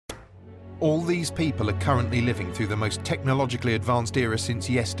All these people are currently living through the most technologically advanced era since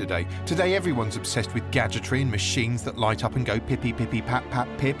yesterday. Today everyone's obsessed with gadgetry and machines that light up and go pippy pippy pap pap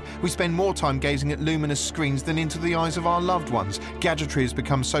pip. We spend more time gazing at luminous screens than into the eyes of our loved ones. Gadgetry has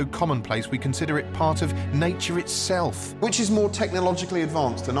become so commonplace we consider it part of nature itself. Which is more technologically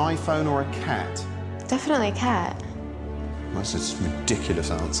advanced, an iPhone or a cat? Definitely a cat. That's a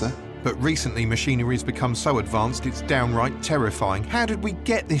ridiculous answer. But recently machinery has become so advanced it's downright terrifying. How did we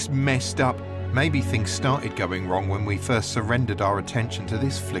get this messed up? Maybe things started going wrong when we first surrendered our attention to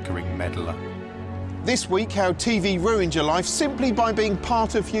this flickering meddler. This week, how TV ruined your life simply by being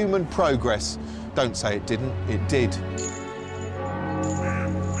part of human progress. Don't say it didn't, it did.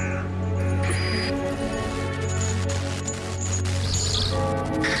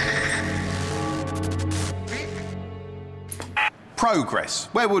 Progress.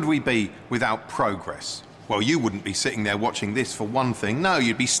 Where would we be without progress? Well, you wouldn't be sitting there watching this for one thing. No,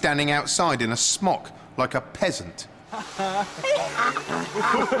 you'd be standing outside in a smock, like a peasant.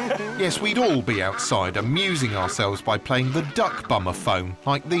 Yes, we'd all be outside, amusing ourselves by playing the duck bummer phone,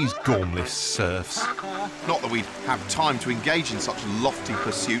 like these gormless serfs. Not that we'd have time to engage in such lofty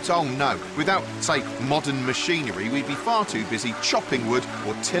pursuits, oh no. Without, say, modern machinery, we'd be far too busy chopping wood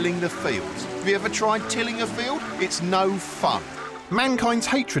or tilling the fields. Have you ever tried tilling a field? It's no fun. Mankind's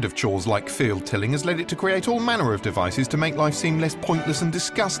hatred of chores like field tilling has led it to create all manner of devices to make life seem less pointless and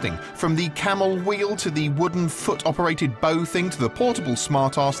disgusting. From the camel wheel to the wooden foot-operated bow thing to the portable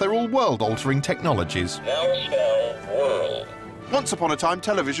smart-ass, they're all world-altering technologies. World. Once upon a time,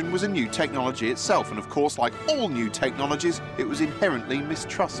 television was a new technology itself, and of course, like all new technologies, it was inherently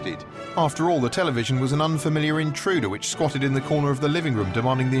mistrusted. After all, the television was an unfamiliar intruder which squatted in the corner of the living room,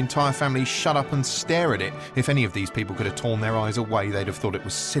 demanding the entire family shut up and stare at it. If any of these people could have torn their eyes away, they'd have thought it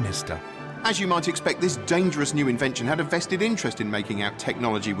was sinister. As you might expect, this dangerous new invention had a vested interest in making out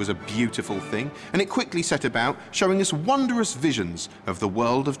technology was a beautiful thing, and it quickly set about showing us wondrous visions of the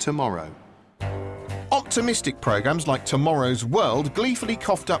world of tomorrow. Optimistic programmes like Tomorrow's World gleefully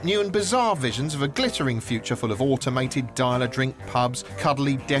coughed up new and bizarre visions of a glittering future full of automated dial-a-drink pubs,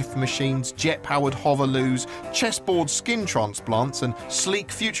 cuddly death machines, jet-powered hoverloos, chessboard skin transplants and sleek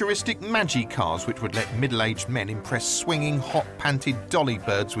futuristic magi cars which would let middle-aged men impress swinging hot-panted dolly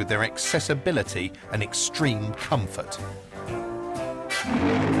birds with their accessibility and extreme comfort.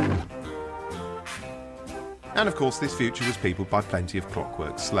 And of course, this future was peopled by plenty of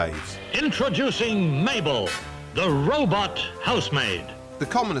clockwork slaves. Introducing Mabel, the robot housemaid. The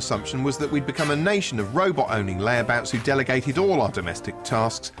common assumption was that we'd become a nation of robot-owning layabouts who delegated all our domestic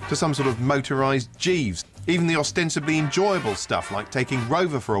tasks to some sort of motorised Jeeves. Even the ostensibly enjoyable stuff, like taking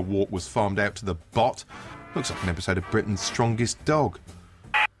Rover for a walk, was farmed out to the bot. Looks like an episode of Britain's Strongest Dog.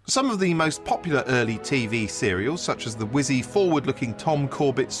 Some of the most popular early TV serials, such as the whizzy, forward-looking Tom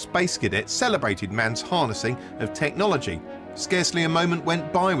Corbett's Space Cadet, celebrated man's harnessing of technology. Scarcely a moment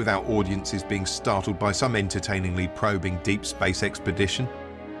went by without audiences being startled by some entertainingly probing deep space expedition.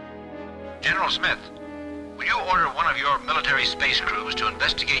 General Smith, will you order one of your military space crews to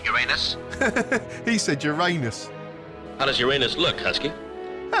investigate Uranus? He said Uranus. How does Uranus look, Husky?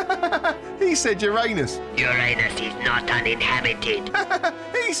 He said Uranus. Uranus is not uninhabited.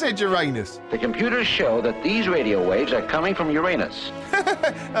 He said Uranus. The computers show that these radio waves are coming from Uranus.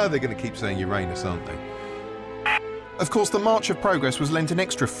 Oh, they're going to keep saying Uranus, aren't they? Of course, the March of Progress was lent an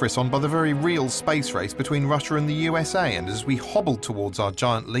extra frisson by the very real space race between Russia and the USA, and as we hobbled towards our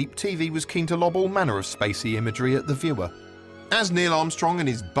giant leap, TV was keen to lob all manner of spacey imagery at the viewer. As Neil Armstrong and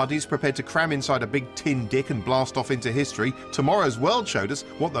his buddies prepared to cram inside a big tin dick and blast off into history, Tomorrow's World showed us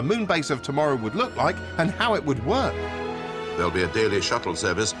what the moon base of tomorrow would look like and how it would work. There'll be a daily shuttle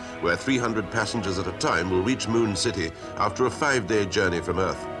service where 300 passengers at a time will reach Moon City after a 5-day journey from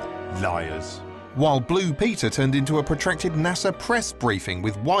Earth. Liars. While Blue Peter turned into a protracted NASA press briefing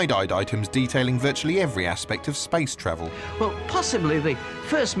with wide-eyed items detailing virtually every aspect of space travel. Well, possibly the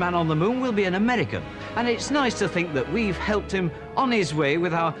first man on the moon will be an American, and it's nice to think that we've helped him on his way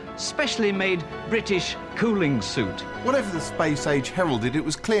with our specially made British cooling suit. Whatever the space age heralded, it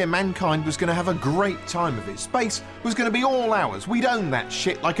was clear mankind was going to have a great time of it. Space was going to be all ours. We'd own that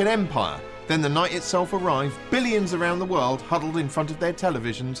shit like an empire. Then the night itself arrived, billions around the world huddled in front of their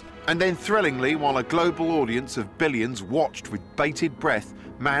televisions, and then thrillingly, while a global audience of billions watched with bated breath,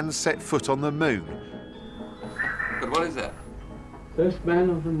 man set foot on the moon. But what is that? First man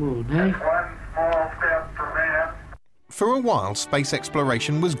on the moon, eh? One small step for man. For a while, space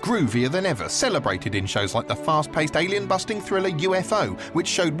exploration was groovier than ever, celebrated in shows like the fast-paced alien-busting thriller UFO, which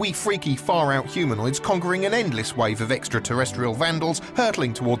showed we freaky, far-out humanoids conquering an endless wave of extraterrestrial vandals,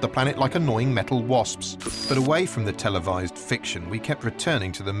 hurtling toward the planet like annoying metal wasps. But away from the televised fiction, we kept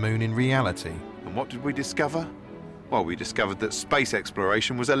returning to the moon in reality. And what did we discover? Well, we discovered that space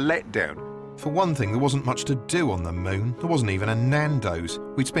exploration was a letdown. For one thing, there wasn't much to do on the moon. There wasn't even a Nando's.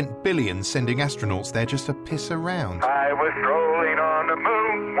 We'd spent billions sending astronauts there just to piss around. I was strolling on the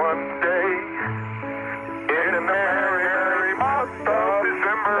moon one day in a merry, merry month of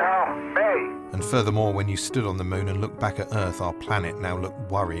December, May. And furthermore, when you stood on the moon and looked back at Earth, our planet now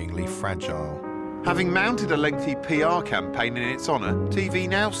looked worryingly fragile. Having mounted a lengthy PR campaign in its honour, TV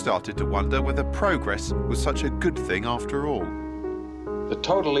now started to wonder whether progress was such a good thing after all. The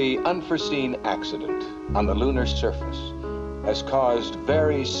totally unforeseen accident on the lunar surface has caused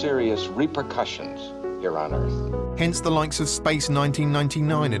very serious repercussions here on Earth. Hence the likes of Space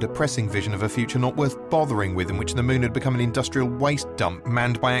 1999, a depressing vision of a future not worth bothering with, in which the moon had become an industrial waste dump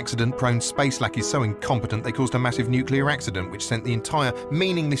manned by accident-prone space lackeys so incompetent they caused a massive nuclear accident which sent the entire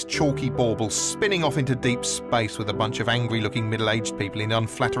meaningless chalky bauble spinning off into deep space with a bunch of angry-looking middle-aged people in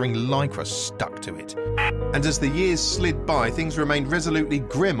unflattering lycra stuck to it. And as the years slid by, things remained resolutely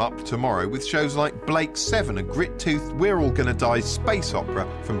grim up tomorrow with shows like Blake 7, a grit-toothed we're-all-gonna-die space opera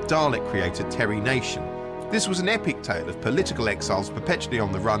from Dalek creator Terry Nation. This was an epic tale of political exiles perpetually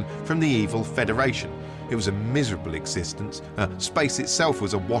on the run from the evil Federation. It was a miserable existence. Space itself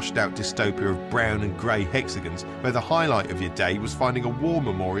was a washed-out dystopia of brown and grey hexagons, where the highlight of your day was finding a war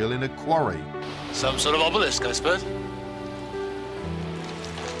memorial in a quarry. Some sort of obelisk, I suppose.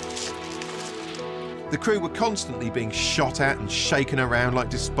 The crew were constantly being shot at and shaken around like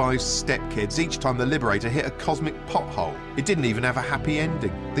despised stepkids each time the Liberator hit a cosmic pothole. It didn't even have a happy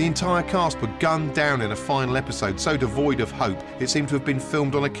ending. The entire cast were gunned down in a final episode so devoid of hope it seemed to have been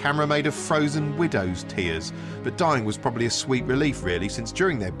filmed on a camera made of frozen widow's tears. But dying was probably a sweet relief really, since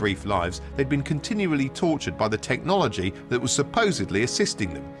during their brief lives they'd been continually tortured by the technology that was supposedly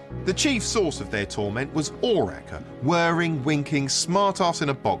assisting them. The chief source of their torment was Aurak, a whirring, winking, smart-ass in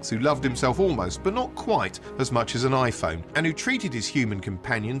a box who loved himself almost, but not quite, as much as an iPhone, and who treated his human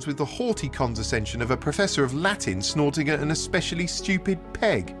companions with the haughty condescension of a professor of Latin snorting at an especially stupid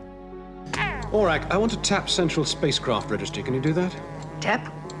peg. Aurak, I want to tap Central Spacecraft Registry. Can you do that?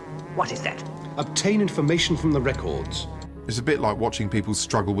 Tap? What is that? Obtain information from the records. It's a bit like watching people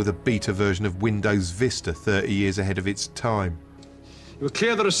struggle with a beta version of Windows Vista 30 years ahead of its time. You will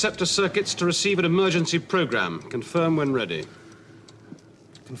clear the receptor circuits to receive an emergency program. Confirm when ready.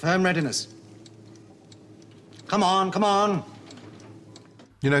 Confirm readiness. Come on, come on.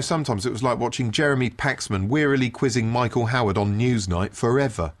 You know, sometimes it was like watching Jeremy Paxman wearily quizzing Michael Howard on Newsnight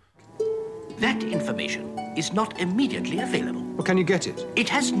forever. That information is not immediately available. Well, can you get it? It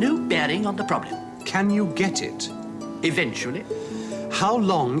has no bearing on the problem. Can you get it? Eventually. How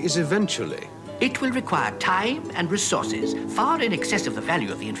long is eventually? It will require time and resources far in excess of the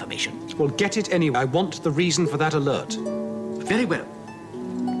value of the information. Well, get it anyway. I want the reason for that alert. Very well.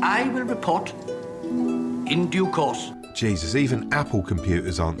 I will report in due course. Jesus, even Apple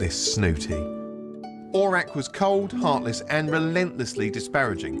computers aren't this snooty. Aurak was cold, heartless and relentlessly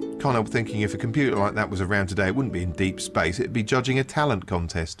disparaging. Can't help thinking if a computer like that was around today, it wouldn't be in deep space, it'd be judging a talent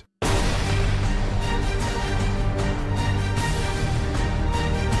contest.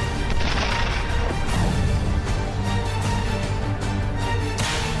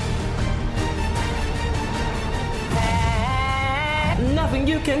 Nothing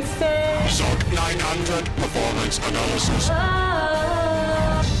you can say. SOC 900 performance analysis.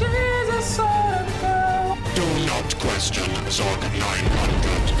 She's a sort of girl. Do not question SOC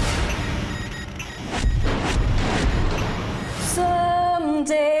 900.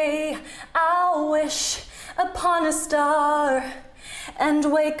 Someday I'll wish upon a star and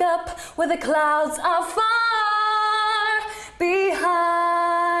wake up where the clouds are far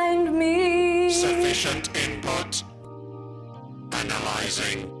behind me. Sufficient input.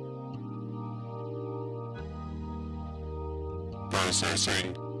 Analyzing.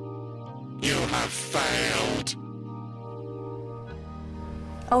 Processing. You have failed.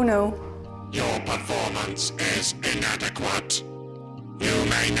 Oh no. Your performance is inadequate. You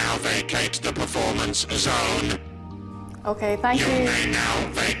may now vacate the performance zone. Okay, thank you. You may now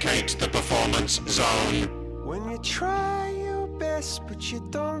vacate the performance zone. When you try your best but you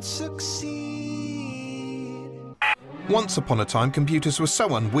don't succeed. Once upon a time, computers were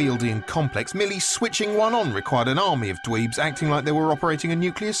so unwieldy and complex, merely switching one on required an army of dweebs acting like they were operating a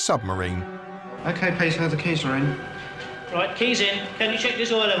nuclear submarine. OK, please have the keys, Lorraine. Right, keys in. Can you check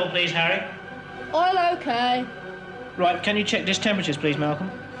this oil level, please, Harry? Oil OK. Right, can you check disk temperatures, please, Malcolm?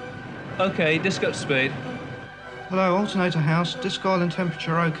 OK, disk up to speed. Hello, alternator house. Disk oil and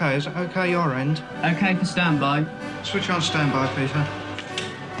temperature OK. Is it OK your end? OK for standby. Switch on standby, Peter.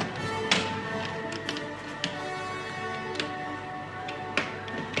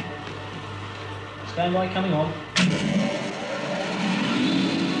 Standby coming on.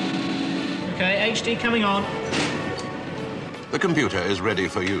 OK, HD coming on. The computer is ready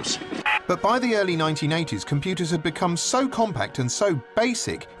for use. But by the early 1980s, computers had become so compact and so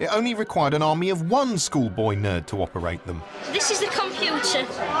basic, it only required an army of one schoolboy nerd to operate them. This is the computer,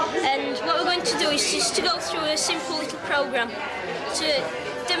 and what we're going to do is just to go through a simple little program to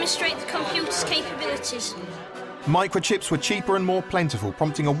demonstrate the computer's capabilities. Microchips were cheaper and more plentiful,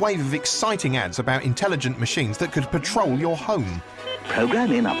 prompting a wave of exciting ads about intelligent machines that could patrol your home.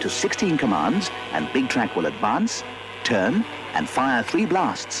 Program in up to 16 commands, and Big Track will advance, turn, and fire 3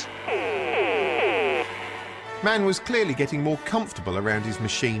 blasts. Man was clearly getting more comfortable around his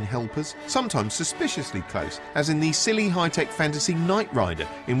machine helpers, sometimes suspiciously close, as in the silly high-tech fantasy Knight Rider,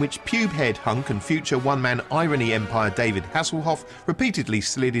 in which pube-head hunk and future one-man irony empire David Hasselhoff repeatedly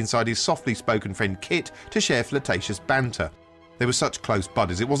slid inside his softly spoken friend Kit to share flirtatious banter. They were such close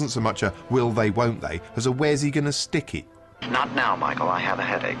buddies, it wasn't so much a will they, won't they, as a where's he gonna stick it. Not now, Michael. I have a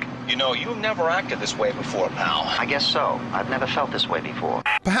headache. You know, you've never acted this way before, pal. I guess so. I've never felt this way before.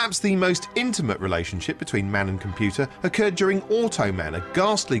 Perhaps the most intimate relationship between man and computer occurred during Automan, a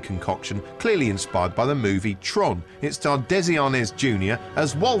ghastly concoction clearly inspired by the movie Tron. It starred Desi Arnaz Jr.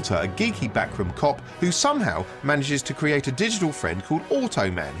 as Walter, a geeky backroom cop who somehow manages to create a digital friend called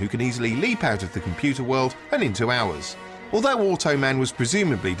Automan who can easily leap out of the computer world and into ours. Although Automan was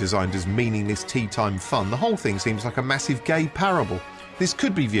presumably designed as meaningless tea-time fun, the whole thing seems like a massive gay parable. This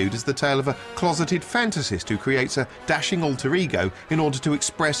could be viewed as the tale of a closeted fantasist who creates a dashing alter ego in order to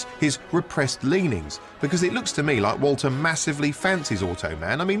express his repressed leanings, because it looks to me like Walter massively fancies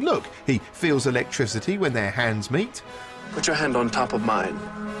Automan. I mean, look, he feels electricity when their hands meet. Put your hand on top of mine.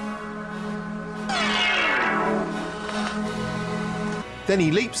 Then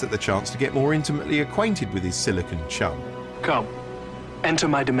he leaps at the chance to get more intimately acquainted with his silicon chum. Come, enter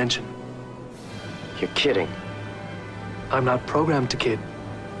my dimension. You're kidding. I'm not programmed to kid.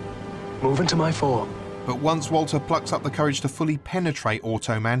 Move into my form. But once Walter plucks up the courage to fully penetrate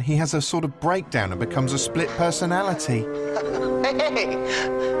Automan, he has a sort of breakdown and becomes a split personality. Hey,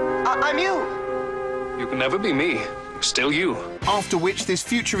 I'm you. You can never be me. You're still you. After which this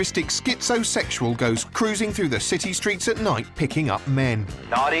futuristic schizosexual goes cruising through the city streets at night picking up men.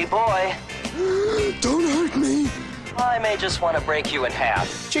 Naughty boy. Don't hurt me. I may just want to break you in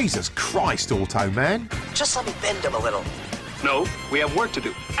half. Jesus Christ, Automan. Just let me bend him a little. No, we have work to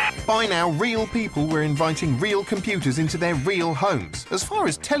do. By now, real people were inviting real computers into their real homes. As far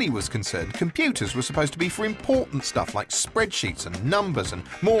as telly was concerned, computers were supposed to be for important stuff like spreadsheets and numbers and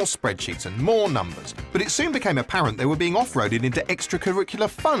more spreadsheets and more numbers. But it soon became apparent they were being off-roaded into extracurricular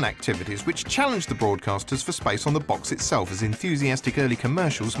fun activities which challenged the broadcasters for space on the box itself, as enthusiastic early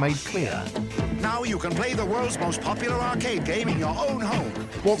commercials made clear. Now you can play the world's most popular arcade game in your own home.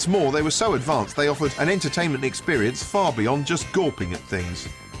 What's more, they were so advanced they offered an entertainment experience far beyond just gawping at things.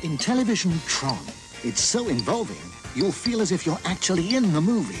 In television Tron, it's so involving, you'll feel as if you're actually in the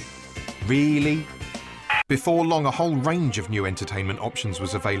movie. Really? Before long, a whole range of new entertainment options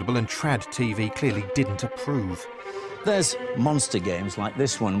was available, and Trad TV clearly didn't approve. There's monster games like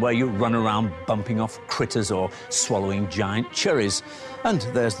this one, where you run around bumping off critters or swallowing giant cherries. And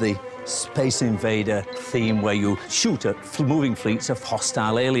there's the Space Invader theme, where you shoot at moving fleets of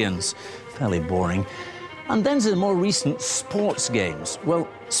hostile aliens. Fairly boring. And then there's the more recent sports games. Well,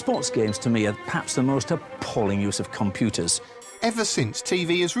 sports games to me are perhaps the most appalling use of computers. Ever since,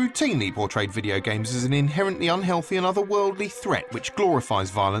 TV has routinely portrayed video games as an inherently unhealthy and otherworldly threat which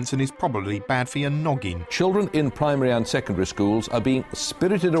glorifies violence and is probably bad for your noggin. Children in primary and secondary schools are being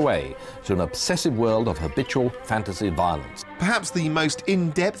spirited away to an obsessive world of habitual fantasy violence. Perhaps the most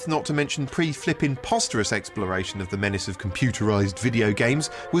in-depth, not to mention pre-flip imposterous exploration of the menace of computerised video games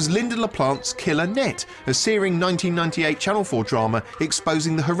was Linda LaPlante's Killer Net, a searing 1998 Channel 4 drama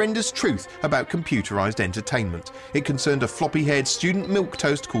exposing the horrendous truth about computerised entertainment. It concerned a floppy-haired student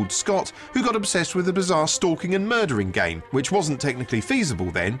milquetoast called Scott who got obsessed with a bizarre stalking and murdering game, which wasn't technically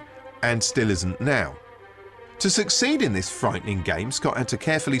feasible then, and still isn't now. To succeed in this frightening game, Scott had to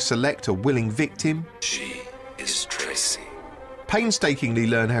carefully select a willing victim. She is Tracy. Painstakingly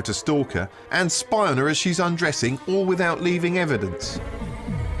learn how to stalk her, and spy on her as she's undressing, all without leaving evidence.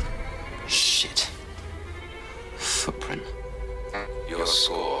 Shit. Footprint. Your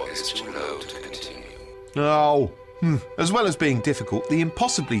score is too low to continue. Oh, As well as being difficult, the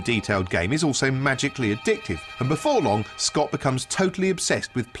impossibly detailed game is also magically addictive, and before long, Scott becomes totally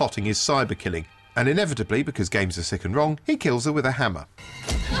obsessed with plotting his cyber killing. And inevitably, because games are sick and wrong, he kills her with a hammer.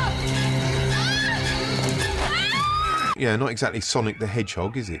 Yeah, not exactly Sonic the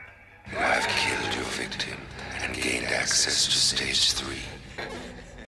Hedgehog, is it? You have killed your victim and gained access to stage 3.